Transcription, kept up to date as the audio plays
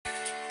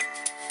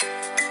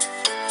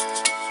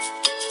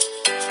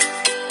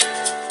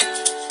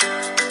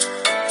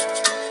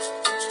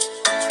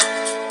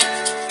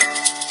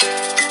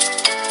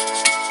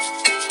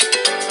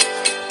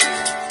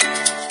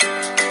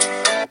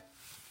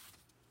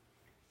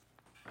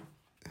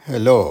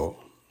Hello,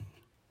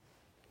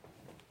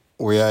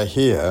 we are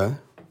here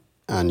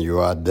and you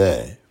are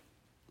there.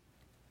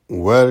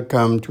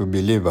 Welcome to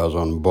Believers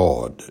on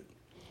Board,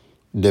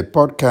 the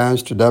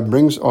podcast that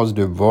brings us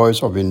the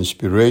voice of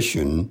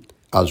inspiration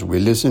as we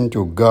listen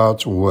to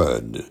God's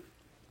Word.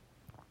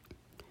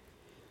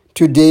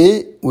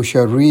 Today we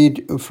shall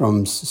read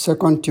from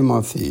 2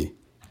 Timothy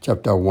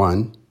chapter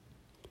 1,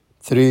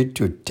 3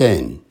 to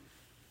 10.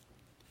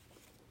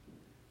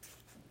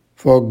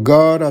 For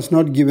God has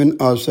not given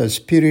us a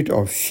spirit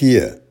of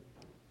fear,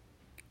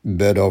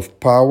 but of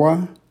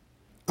power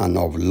and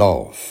of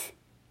love.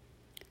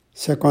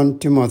 2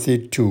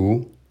 Timothy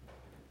 2,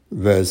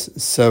 verse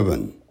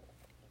 7.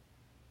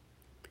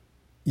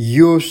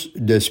 Use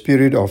the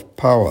spirit of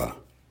power.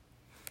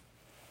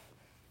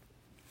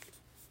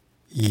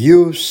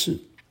 Use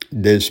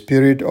the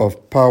spirit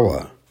of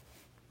power.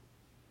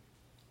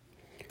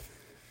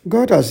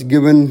 God has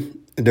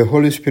given the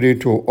Holy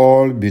Spirit to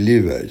all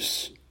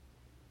believers.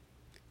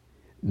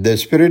 The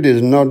Spirit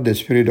is not the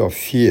spirit of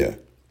fear.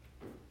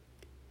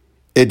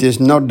 It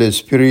is not the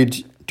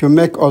spirit to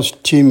make us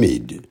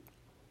timid.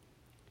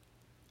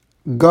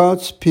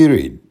 God's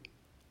Spirit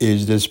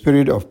is the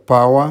spirit of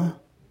power,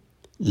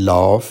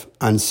 love,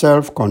 and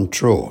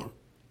self-control.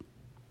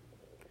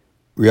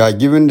 We are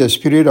given the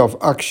spirit of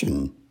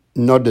action,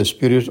 not the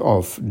spirit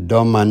of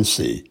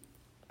dormancy.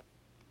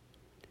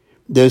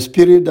 The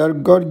spirit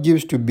that God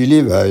gives to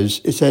believers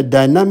is a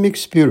dynamic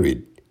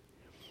spirit,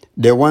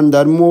 the one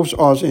that moves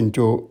us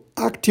into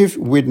active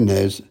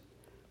witness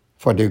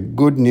for the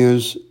good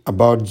news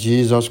about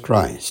Jesus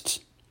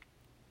Christ,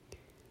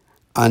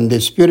 and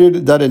the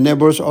spirit that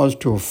enables us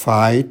to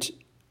fight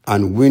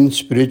and win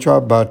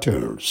spiritual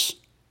battles.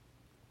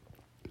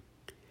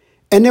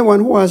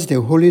 Anyone who has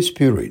the Holy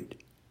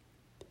Spirit,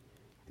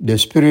 the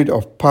spirit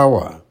of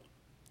power,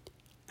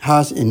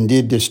 has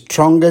indeed the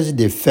strongest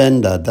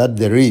defender that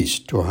there is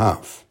to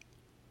have.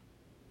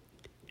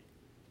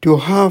 To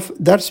have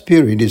that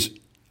spirit is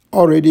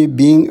already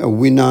being a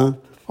winner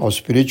of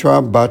spiritual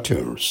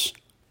battles.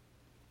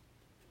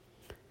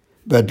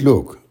 But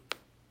look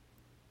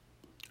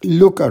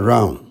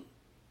around,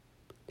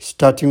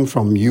 starting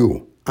from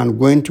you and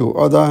going to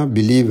other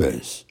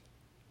believers.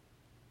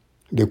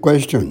 The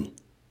question,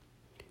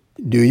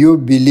 do you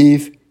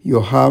believe you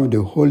have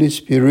the Holy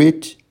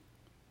Spirit?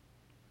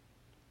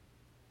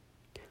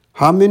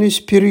 How many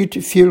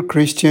Spirit-filled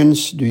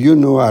Christians do you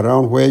know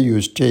around where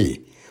you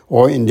stay,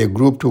 or in the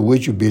group to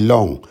which you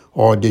belong,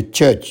 or the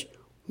church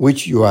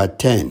which you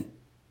attend?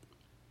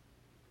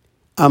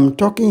 I'm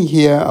talking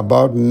here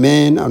about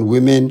men and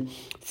women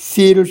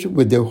filled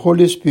with the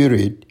Holy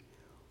Spirit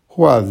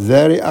who are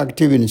very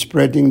active in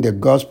spreading the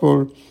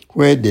gospel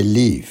where they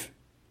live.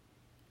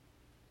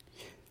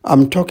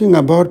 I'm talking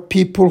about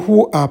people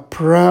who are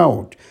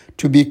proud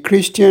to be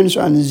Christians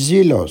and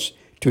zealous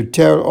to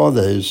tell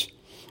others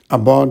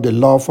about the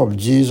love of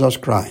Jesus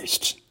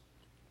Christ.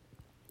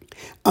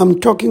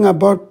 I'm talking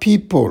about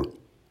people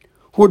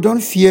who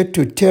don't fear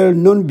to tell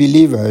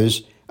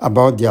non-believers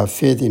about their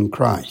faith in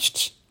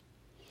Christ.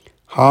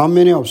 How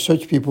many of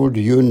such people do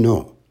you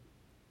know?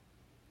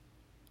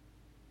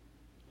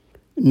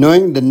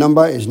 Knowing the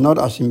number is not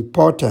as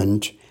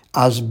important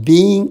as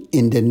being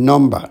in the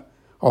number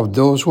of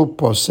those who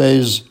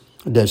possess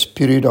the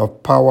spirit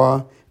of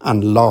power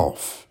and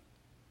love.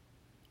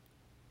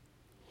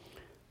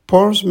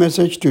 Paul's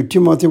message to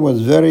Timothy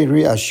was very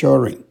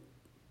reassuring.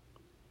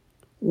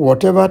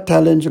 Whatever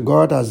talents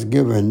God has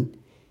given,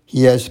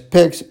 He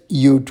expects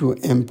you to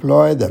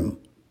employ them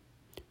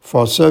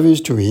for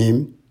service to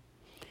Him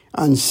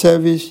and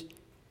service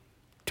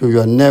to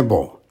your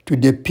neighbor, to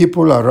the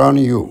people around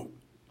you.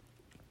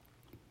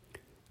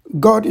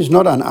 God is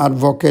not an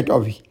advocate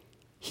of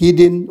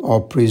hidden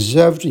or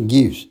preserved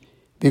gifts,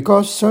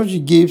 because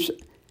such gifts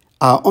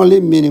are only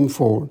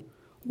meaningful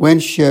when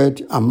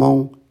shared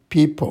among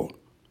people.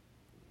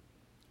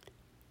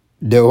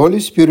 The Holy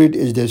Spirit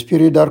is the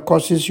spirit that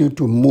causes you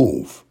to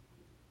move,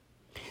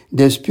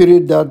 the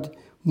spirit that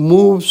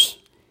moves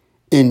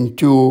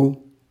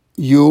into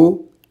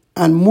you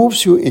and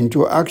moves you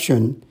into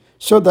action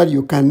so that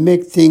you can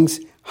make things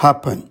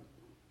happen.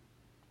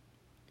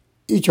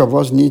 Each of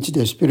us needs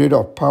the spirit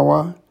of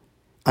power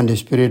and the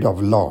spirit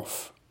of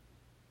love.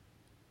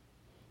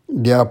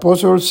 The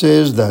apostle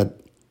says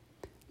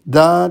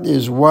that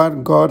is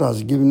what God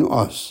has given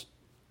us,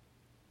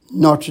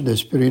 not the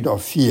spirit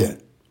of fear.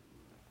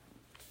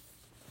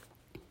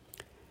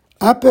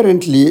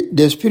 Apparently,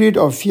 the spirit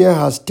of fear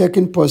has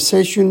taken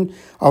possession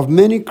of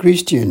many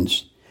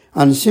Christians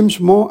and seems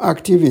more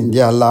active in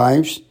their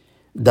lives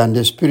than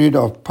the spirit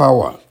of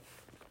power.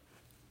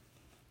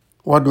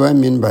 What do I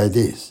mean by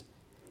this?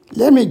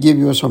 Let me give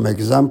you some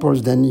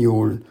examples, then you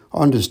will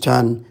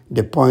understand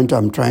the point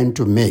I'm trying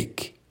to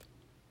make.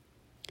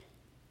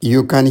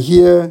 You can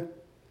hear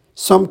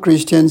some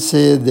Christians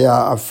say they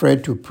are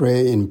afraid to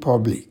pray in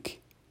public.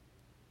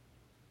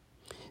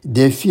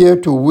 They fear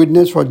to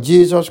witness for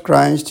Jesus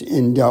Christ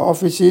in their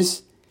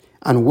offices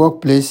and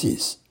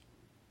workplaces.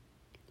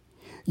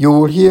 You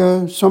will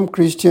hear some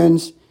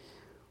Christians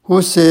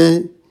who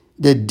say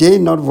they dare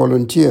not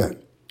volunteer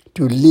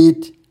to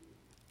lead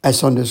a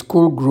Sunday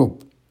school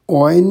group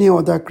or any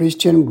other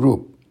Christian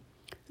group,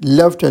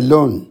 left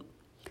alone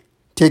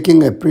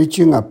taking a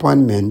preaching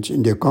appointment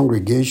in the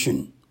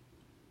congregation.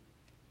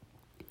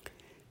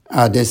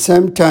 At the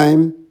same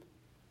time,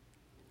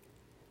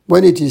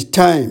 when it is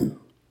time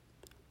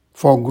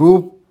for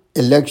group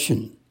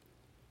election,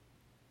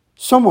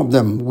 some of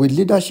them with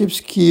leadership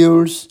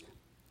skills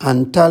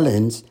and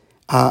talents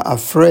are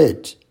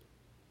afraid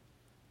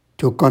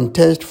to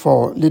contest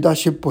for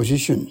leadership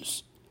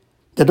positions.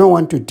 They don't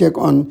want to take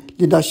on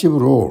leadership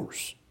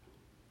roles.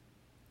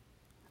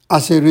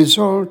 As a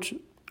result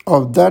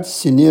of that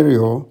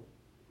scenario,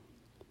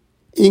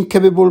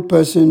 incapable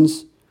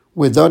persons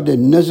without the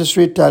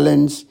necessary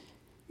talents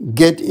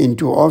get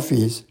into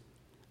office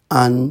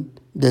and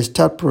they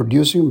start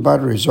producing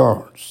bad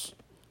results.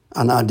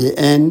 And at the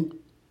end,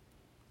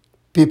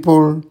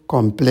 people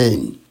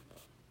complain.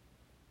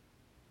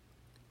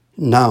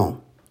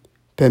 Now,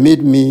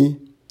 permit me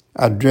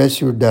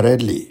address you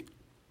directly.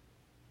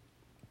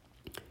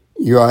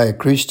 You are a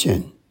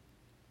Christian.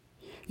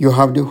 You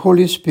have the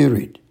Holy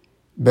Spirit,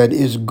 but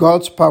is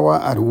God's power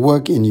at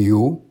work in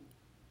you?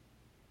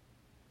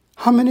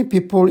 How many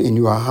people in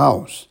your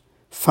house,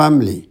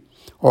 family,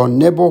 or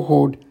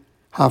neighborhood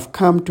have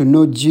come to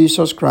know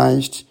Jesus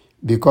Christ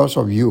because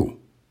of you?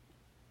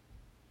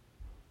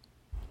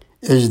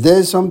 Is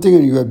there something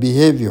in your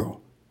behavior,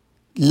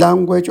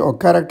 language, or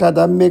character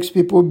that makes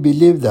people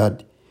believe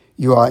that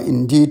you are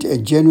indeed a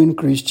genuine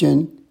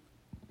Christian?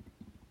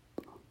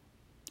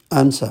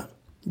 Answer,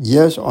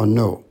 yes or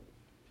no.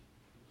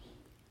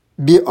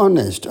 Be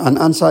honest and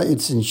answer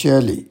it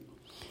sincerely.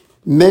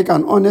 Make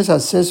an honest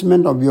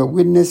assessment of your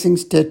witnessing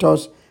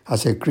status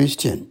as a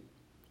Christian.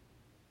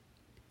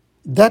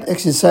 That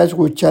exercise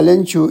will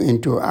challenge you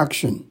into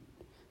action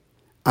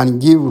and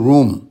give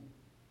room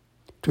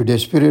to the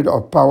spirit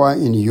of power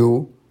in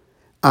you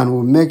and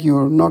will make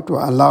you not to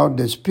allow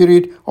the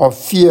spirit of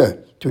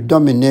fear to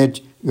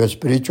dominate your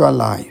spiritual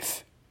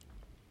life.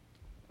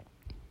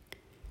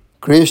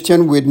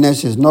 Christian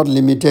witness is not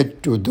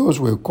limited to those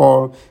we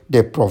call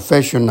the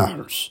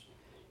professionals,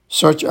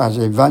 such as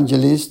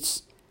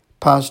evangelists,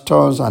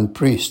 pastors, and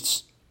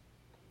priests,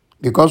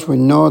 because we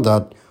know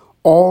that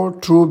all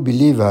true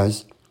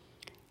believers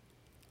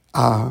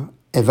are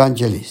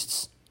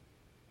evangelists.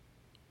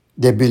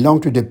 They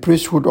belong to the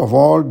priesthood of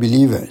all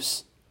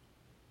believers.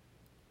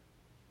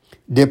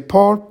 The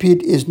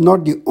pulpit is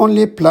not the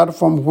only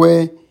platform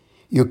where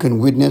you can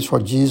witness for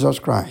Jesus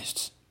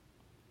Christ.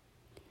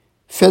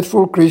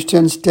 Faithful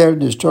Christians tell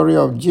the story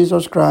of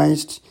Jesus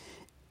Christ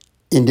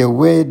in the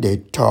way they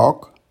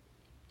talk,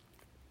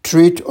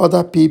 treat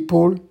other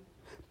people,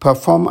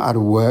 perform at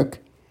work,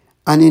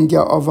 and in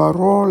their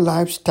overall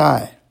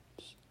lifestyle.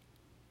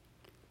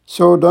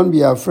 So don't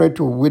be afraid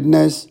to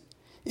witness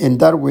in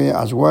that way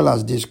as well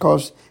as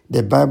discuss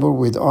the Bible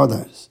with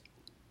others.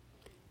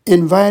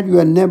 Invite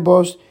your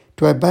neighbors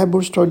to a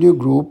Bible study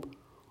group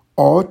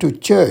or to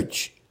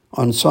church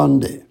on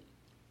Sunday.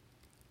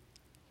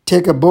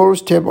 Take a bold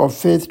step of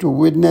faith to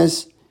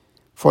witness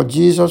for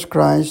Jesus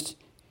Christ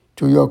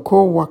to your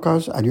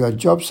co-workers at your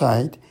job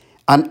site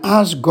and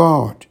ask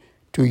God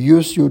to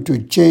use you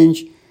to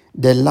change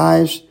the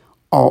lives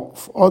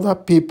of other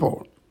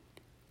people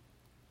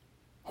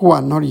who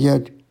are not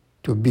yet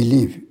to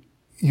believe.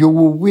 You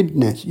will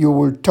witness, you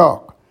will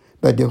talk,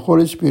 but the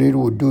Holy Spirit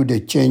will do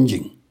the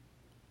changing.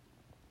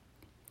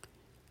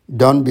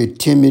 Don't be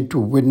timid to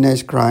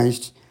witness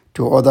Christ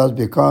to others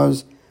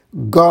because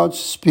God's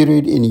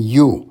Spirit in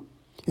you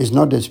is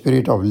not the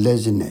spirit of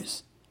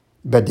laziness,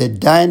 but the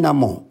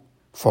dynamo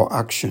for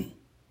action.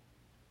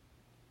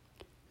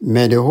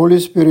 May the Holy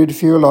Spirit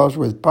fill us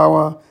with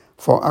power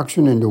for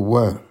action in the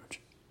world.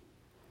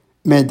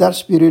 May that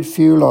Spirit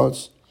fill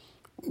us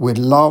with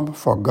love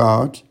for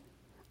God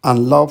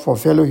and love for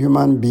fellow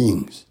human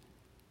beings.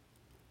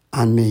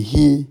 And may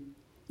He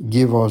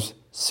give us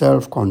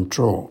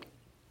self-control.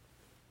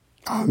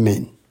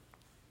 Amen.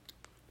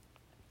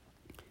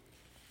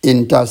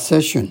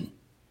 Intercession.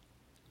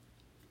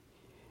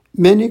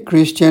 Many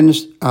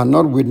Christians are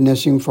not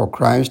witnessing for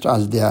Christ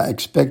as they are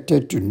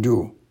expected to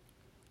do.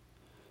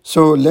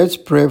 So let's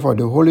pray for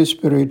the Holy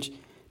Spirit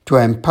to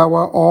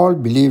empower all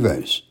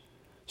believers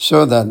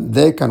so that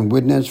they can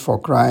witness for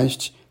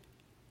Christ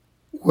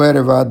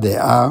wherever they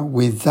are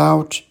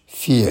without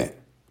fear.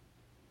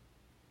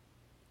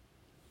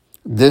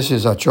 This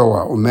is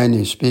Achoa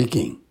Umeni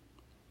speaking.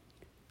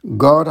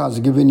 God has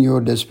given you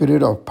the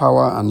spirit of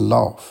power and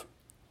love.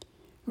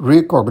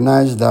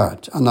 Recognize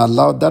that and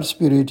allow that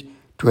spirit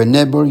to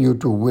enable you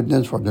to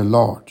witness for the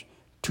Lord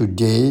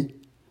today,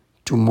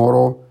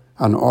 tomorrow,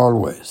 and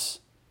always.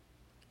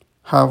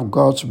 Have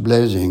God's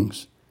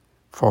blessings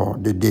for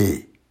the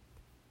day.